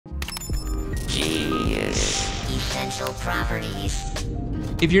essential properties.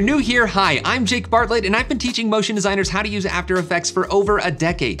 If you're new here, hi, I'm Jake Bartlett, and I've been teaching motion designers how to use After Effects for over a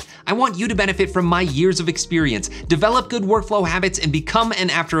decade. I want you to benefit from my years of experience, develop good workflow habits, and become an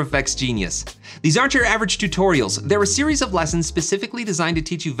After Effects genius. These aren't your average tutorials. They're a series of lessons specifically designed to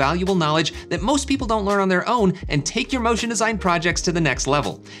teach you valuable knowledge that most people don't learn on their own and take your motion design projects to the next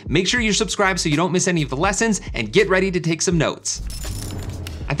level. Make sure you're subscribed so you don't miss any of the lessons, and get ready to take some notes.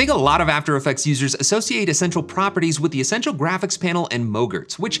 I think a lot of After Effects users associate essential properties with the essential graphics panel and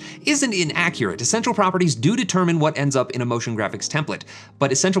MOGRTs, which isn't inaccurate. Essential properties do determine what ends up in a motion graphics template, but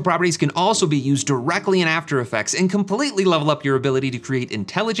essential properties can also be used directly in After Effects and completely level up your ability to create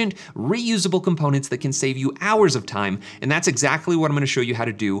intelligent, reusable components that can save you hours of time, and that's exactly what I'm gonna show you how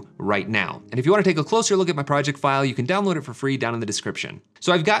to do right now. And if you wanna take a closer look at my project file, you can download it for free down in the description.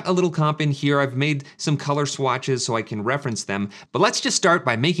 So I've got a little comp in here. I've made some color swatches so I can reference them, but let's just start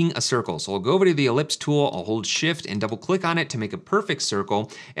by making a circle. So I'll go over to the ellipse tool, I'll hold shift and double click on it to make a perfect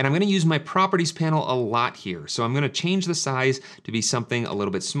circle. And I'm gonna use my properties panel a lot here. So I'm gonna change the size to be something a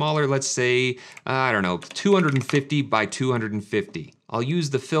little bit smaller. Let's say, I don't know, 250 by 250. I'll use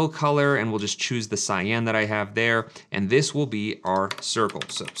the fill color and we'll just choose the cyan that I have there, and this will be our circle.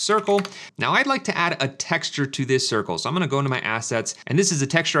 So circle. Now I'd like to add a texture to this circle. So I'm gonna go into my assets, and this is a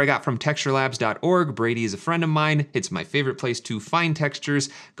texture I got from texturelabs.org. Brady is a friend of mine. It's my favorite place to find textures.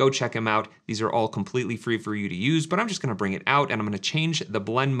 Go check him out. These are all completely free for you to use, but I'm just gonna bring it out and I'm gonna change the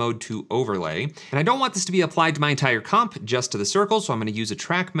blend mode to overlay. And I don't want this to be applied to my entire comp, just to the circle. So I'm gonna use a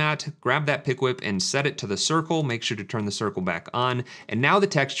track matte, grab that pick whip and set it to the circle. Make sure to turn the circle back on. And now the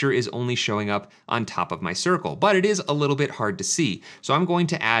texture is only showing up on top of my circle, but it is a little bit hard to see. So I'm going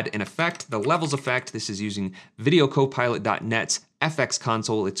to add an effect, the levels effect. This is using videocopilot.net's FX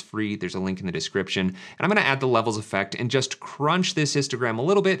console. It's free, there's a link in the description. And I'm gonna add the levels effect and just crunch this histogram a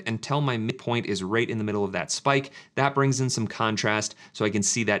little bit until my midpoint is right in the middle of that spike. That brings in some contrast so I can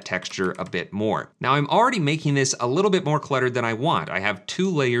see that texture a bit more. Now I'm already making this a little bit more cluttered than I want. I have 2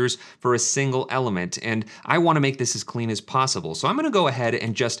 layers for a single element and I wanna make this as clean as possible. So I'm gonna go ahead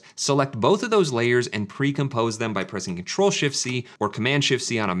and just select both of those layers and pre-compose them by pressing Control-Shift-C or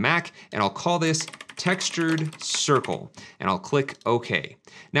Command-Shift-C on a Mac, and I'll call this textured circle, and I'll click OK.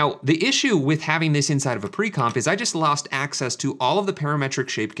 Now, the issue with having this inside of a pre-comp is I just lost access to all of the parametric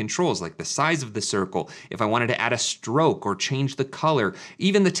shape controls, like the size of the circle, if I wanted to add a stroke or change the color.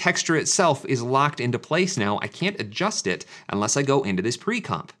 Even the texture itself is locked into place now. I can't adjust it unless I go into this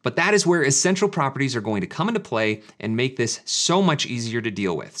pre-comp. But that is where essential properties are going to come into play and make this so much easier to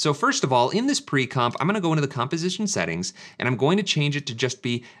deal with. So first of all, in this pre-comp, I'm gonna go into the composition settings, and I'm going to change it to just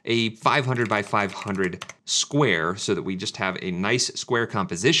be a 500 by 500 square so that we just have a nice square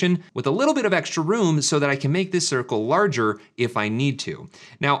composition with a little bit of extra room so that I can make this circle larger if I need to.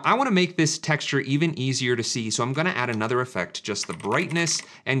 Now, I wanna make this texture even easier to see, so I'm gonna add another effect, just the brightness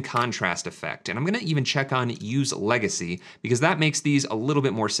and contrast effect. And I'm gonna even check on use legacy because that makes these a little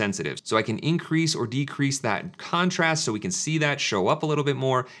bit more sensitive. So I can increase or decrease that contrast so we can see that show up a little bit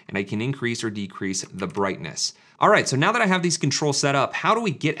more, and I can increase or decrease the brightness. All right, so now that I have these controls set up, how do we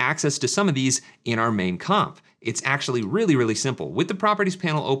get access to some of these in our main comp? It's actually really, really simple. With the properties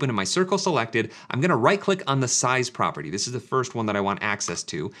panel open and my circle selected, I'm gonna right click on the size property. This is the first one that I want access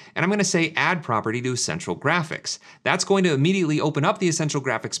to. And I'm gonna say add property to essential graphics. That's going to immediately open up the essential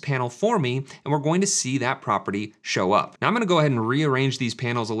graphics panel for me, and we're going to see that property show up. Now I'm gonna go ahead and rearrange these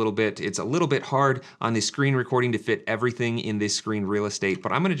panels a little bit. It's a little bit hard on the screen recording to fit everything in this screen real estate,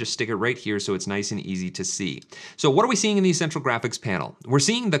 but I'm gonna just stick it right here so it's nice and easy to see. So what are we seeing in the essential graphics panel? We're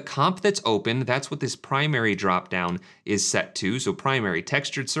seeing the comp that's open. That's what this primary drop down is set to. So primary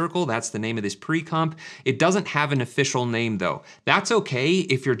textured circle, that's the name of this pre-comp. It doesn't have an official name though. That's okay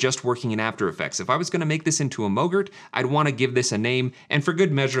if you're just working in After Effects. If I was gonna make this into a MOGRT, I'd wanna give this a name, and for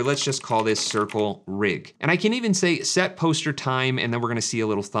good measure, let's just call this circle rig. And I can even say set poster time, and then we're gonna see a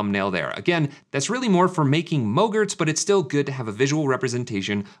little thumbnail there. Again, that's really more for making MOGRTs, but it's still good to have a visual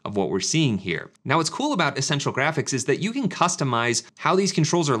representation of what we're seeing here. Now what's cool about essential graphics is that you can customize how these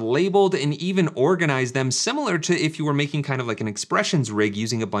controls are labeled and even organize them similar to if you were making kind of like an expressions rig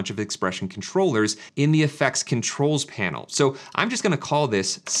using a bunch of expression controllers in the effects controls panel. So I'm just gonna call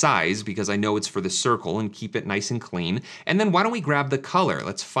this size because I know it's for the circle and keep it nice and clean. And then why don't we grab the color?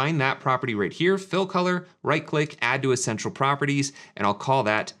 Let's find that property right here, fill color, right click, add to essential properties, and I'll call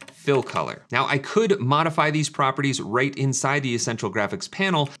that fill color. Now I could modify these properties right inside the essential graphics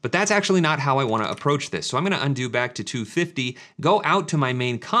panel, but that's actually not how I wanna approach this. So I'm gonna undo back to 250, go out to my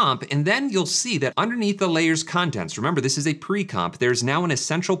main comp, and then you'll see that underneath the layer layer's contents. Remember, this is a pre-comp. There's now an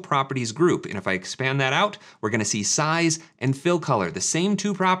essential properties group. And if I expand that out, we're gonna see size and fill color, the same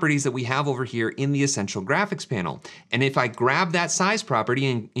two properties that we have over here in the essential graphics panel. And if I grab that size property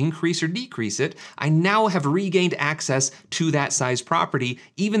and increase or decrease it, I now have regained access to that size property,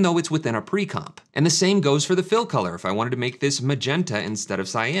 even though it's within a pre-comp. And the same goes for the fill color. If I wanted to make this magenta instead of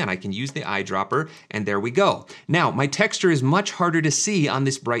cyan, I can use the eyedropper, and there we go. Now, my texture is much harder to see on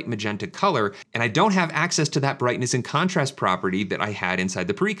this bright magenta color, and I don't have access to that brightness and contrast property that I had inside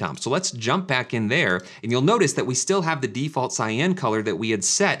the pre-comp. So let's jump back in there, and you'll notice that we still have the default cyan color that we had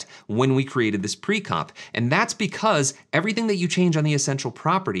set when we created this pre-comp. And that's because everything that you change on the essential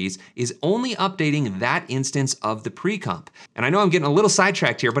properties is only updating that instance of the pre-comp. And I know I'm getting a little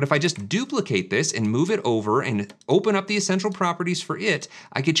sidetracked here, but if I just duplicate this and move it over and open up the essential properties for it,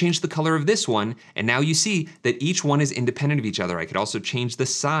 I could change the color of this one, and now you see that each one is independent of each other. I could also change the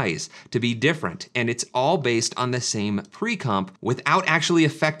size to be different, and it's all based on the same pre-comp without actually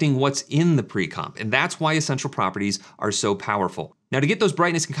affecting what's in the pre-comp. And that's why essential properties are so powerful. Now, to get those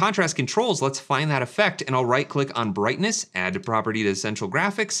brightness and contrast controls, let's find that effect, and I'll right-click on brightness, add property to essential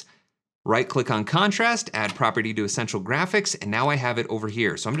graphics, right-click on contrast, add property to essential graphics, and now I have it over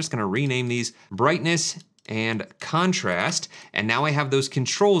here. So I'm just gonna rename these brightness and contrast, and now I have those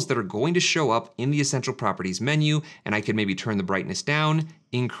controls that are going to show up in the essential properties menu, and I can maybe turn the brightness down,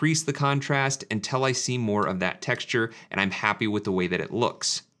 increase the contrast until I see more of that texture, and I'm happy with the way that it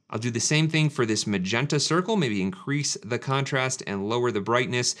looks. I'll do the same thing for this magenta circle, maybe increase the contrast and lower the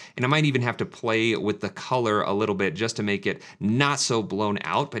brightness, and I might even have to play with the color a little bit just to make it not so blown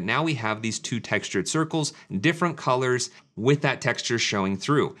out, but now we have these two textured circles, different colors, with that texture showing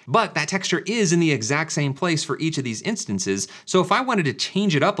through. But that texture is in the exact same place for each of these instances, so if I wanted to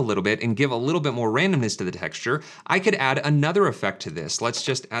change it up a little bit and give a little bit more randomness to the texture, I could add another effect to this. Let's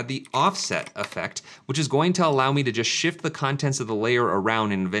just add the offset effect, which is going to allow me to just shift the contents of the layer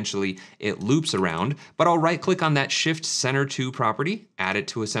around, and eventually it loops around. But I'll right click on that Shift Center To property, add it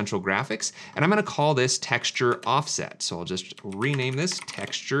to Essential Graphics, and I'm gonna call this Texture Offset. So I'll just rename this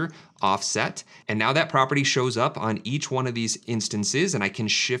Texture Offset, and now that property shows up on each one of these instances, and I can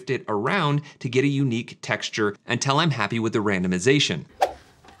shift it around to get a unique texture until I'm happy with the randomization.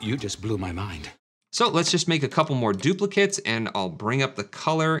 You just blew my mind. So let's just make a couple more duplicates, and I'll bring up the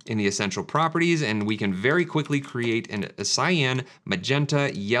color in the essential properties, and we can very quickly create a cyan, magenta,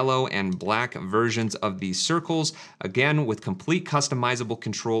 yellow, and black versions of these circles, again with complete customizable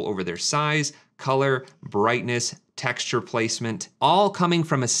control over their size, color, brightness, texture placement, all coming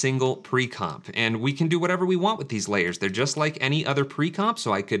from a single pre-comp. And we can do whatever we want with these layers. They're just like any other pre-comp,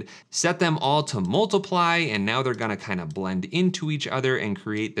 so I could set them all to multiply, and now they're gonna kind of blend into each other and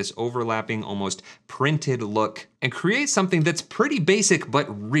create this overlapping, almost printed look, and create something that's pretty basic, but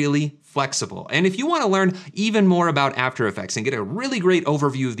really flexible. And if you wanna learn even more about After Effects and get a really great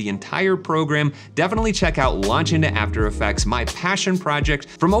overview of the entire program, definitely check out Launch into After Effects, my passion project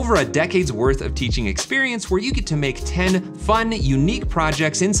from over a decade's worth of teaching experience, where you get to make 10 fun, unique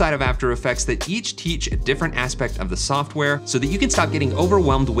projects inside of After Effects that each teach a different aspect of the software, so that you can stop getting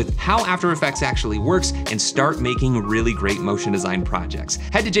overwhelmed with how After Effects actually works and start making really great motion design projects.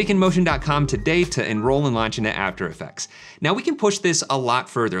 Head to jakeinmotion.com today to enroll and launch into After Effects. Now we can push this a lot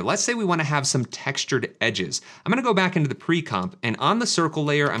further. Let's say we want to have some textured edges. I'm going to go back into the pre-comp, and on the circle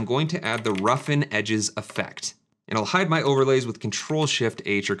layer, I'm going to add the roughen edges effect. And I'll hide my overlays with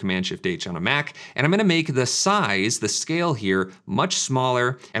Control-Shift-H or Command-Shift-H on a Mac, and I'm gonna make the size, the scale here, much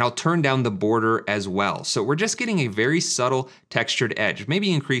smaller, and I'll turn down the border as well. So we're just getting a very subtle textured edge.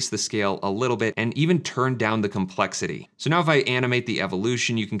 Maybe increase the scale a little bit and even turn down the complexity. So now if I animate the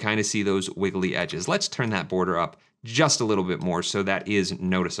evolution, you can kind of see those wiggly edges. Let's turn that border up just a little bit more so that is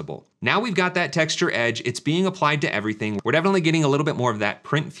noticeable. Now we've got that texture edge, it's being applied to everything. We're definitely getting a little bit more of that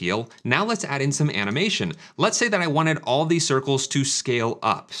print feel. Now let's add in some animation. Let's say that I wanted all these circles to scale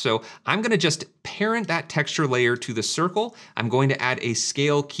up. So I'm gonna just parent that texture layer to the circle. I'm going to add a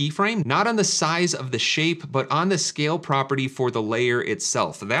scale keyframe, not on the size of the shape, but on the scale property for the layer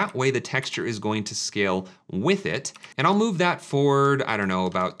itself. That way the texture is going to scale with it. And I'll move that forward, I don't know,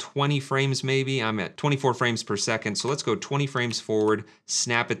 about 20 frames maybe. I'm at 24 frames per second. So let's go 20 frames forward,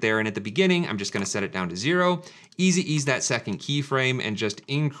 snap it there. And at the beginning, I'm just gonna set it down to 0. Easy ease that second keyframe and just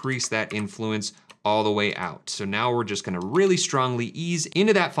increase that influence all the way out. So now we're just gonna really strongly ease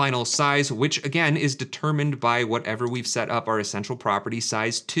into that final size, which again is determined by whatever we've set up our essential property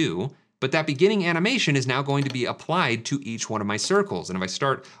size to. But that beginning animation is now going to be applied to each one of my circles. And if I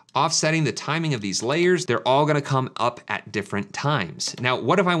start offsetting the timing of these layers, they're all gonna come up at different times. Now,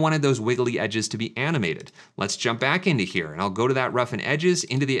 what if I wanted those wiggly edges to be animated? Let's jump back into here, and I'll go to that roughen edges,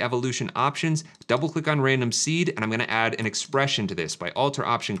 into the evolution options, double click on random seed, and I'm gonna add an expression to this by Alt or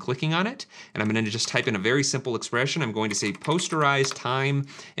Option clicking on it, and I'm gonna just type in a very simple expression. I'm going to say posterize time,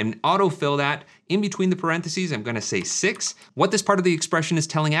 and autofill that. In between the parentheses, I'm gonna say 6. What this part of the expression is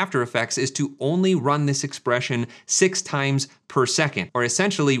telling After Effects is to only run this expression 6 times per second, or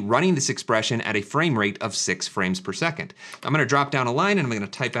essentially running this expression at a frame rate of 6 frames per second. I'm gonna drop down a line and I'm gonna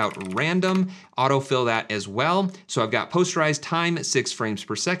type out random, autofill that as well. So I've got posterized time, 6 frames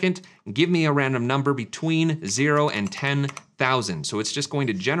per second. Give me a random number between 0 and 10,000. So it's just going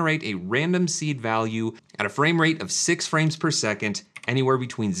to generate a random seed value at a frame rate of 6 frames per second, anywhere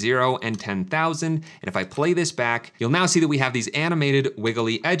between 0 and 10,000. And if I play this back, you'll now see that we have these animated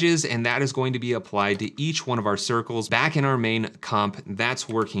wiggly edges, and that is going to be applied to each one of our circles back in our main comp. That's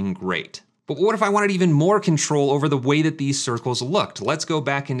working great. But what if I wanted even more control over the way that these circles looked? Let's go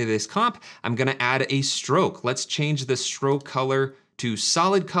back into this comp. I'm gonna add a stroke. Let's change the stroke color to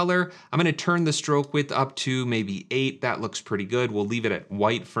solid color. I'm gonna turn the stroke width up to maybe 8. That looks pretty good. We'll leave it at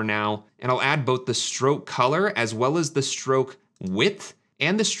white for now. And I'll add both the stroke color as well as the stroke width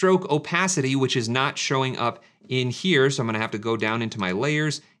and the stroke opacity, which is not showing up in here. So I'm gonna have to go down into my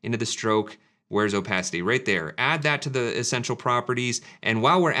layers, into the stroke. Where's opacity? Right there. Add that to the essential properties. And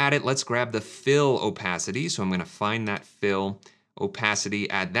while we're at it, let's grab the fill opacity. So I'm gonna find that fill opacity,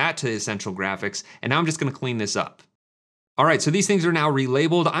 add that to essential graphics. And now I'm just gonna clean this up. All right, so these things are now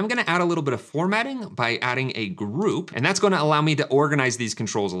relabeled. I'm gonna add a little bit of formatting by adding a group, and that's gonna allow me to organize these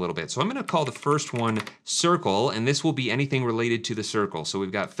controls a little bit. So I'm gonna call the first one circle, and this will be anything related to the circle. So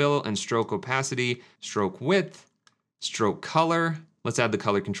we've got fill and stroke opacity, stroke width, stroke color. Let's add the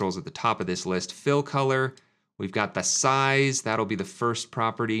color controls at the top of this list. Fill color, we've got the size, that'll be the first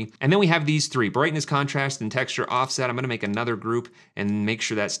property. And then we have these 3, brightness, contrast, and texture offset. I'm gonna make another group and make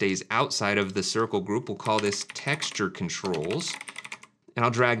sure that stays outside of the circle group. We'll call this texture controls. And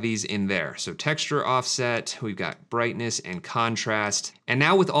I'll drag these in there. So texture offset, we've got brightness and contrast. And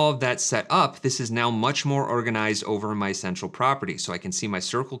now with all of that set up, this is now much more organized over my essential properties. So I can see my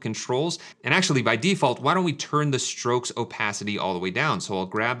circle controls. And actually by default, why don't we turn the strokes opacity all the way down? So I'll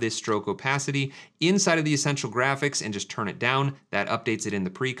grab this stroke opacity inside of the essential graphics and just turn it down. That updates it in the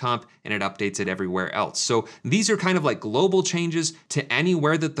pre-comp and it updates it everywhere else. So these are kind of like global changes to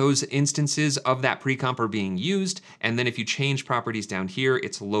anywhere that those instances of that pre-comp are being used. And then if you change properties down here,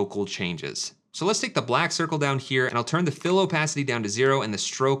 it's local changes. So let's take the black circle down here and I'll turn the fill opacity down to 0 and the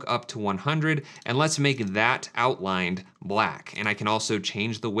stroke up to 100. And let's make that outlined black. And I can also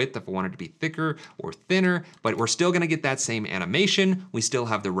change the width if I want it to be thicker or thinner, but we're still gonna get that same animation. We still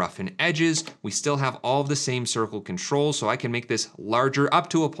have the roughen edges. We still have all of the same circle controls. So I can make this larger up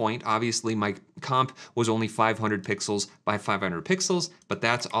to a point. Obviously my comp was only 500 pixels by 500 pixels, but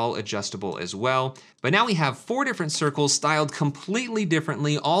that's all adjustable as well. But now we have 4 different circles styled completely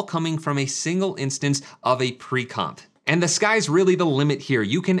differently, all coming from a single instance of a pre-comp. And the sky's really the limit here.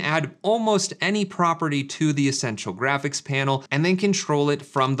 You can add almost any property to the essential graphics panel and then control it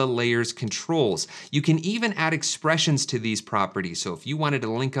from the layers controls. You can even add expressions to these properties. So if you wanted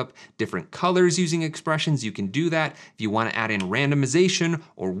to link up different colors using expressions, you can do that. If you want to add in randomization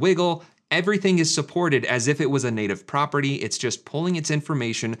or wiggle, everything is supported as if it was a native property. It's just pulling its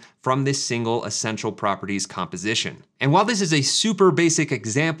information from this single essential properties composition. And while this is a super basic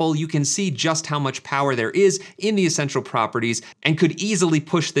example, you can see just how much power there is in the essential properties and could easily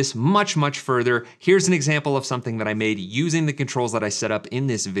push this much, much further. Here's an example of something that I made using the controls that I set up in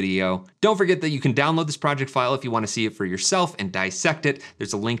this video. Don't forget that you can download this project file if you want to see it for yourself and dissect it.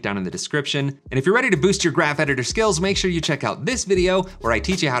 There's a link down in the description. And if you're ready to boost your graph editor skills, make sure you check out this video where I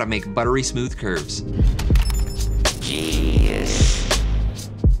teach you how to make buttery smooth curves. Jeez.